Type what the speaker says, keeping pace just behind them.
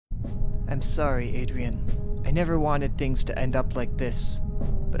I'm sorry, Adrien. I never wanted things to end up like this,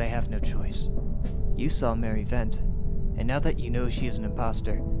 but I have no choice. You saw Mary vent, and now that you know she is an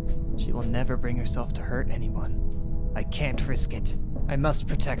imposter, she will never bring herself to hurt anyone. I can't risk it. I must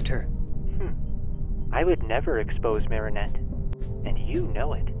protect her. I would never expose Marinette, and you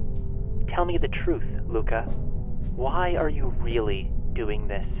know it. Tell me the truth, Luka. Why are you really doing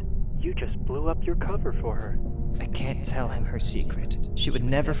this? You just blew up your cover for her. I can't tell him her secret. She would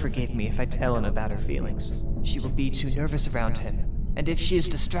never forgive me if I tell him about her feelings. She will be too nervous around him. And if she is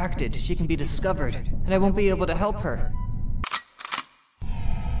distracted, she can be discovered, and I won't be able to help her.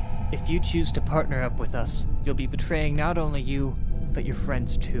 If you choose to partner up with us, you'll be betraying not only you, but your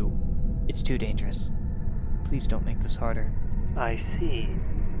friends too. It's too dangerous. Please don't make this harder. I see.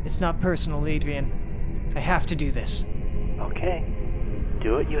 It's not personal, Adrien. I have to do this. Okay.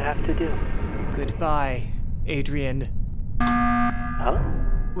 Do what you have to do. Goodbye, Adrien. Huh?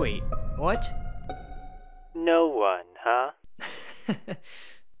 Wait, what? No one, huh?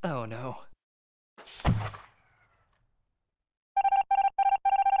 Oh no.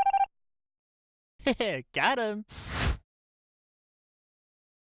 Got him!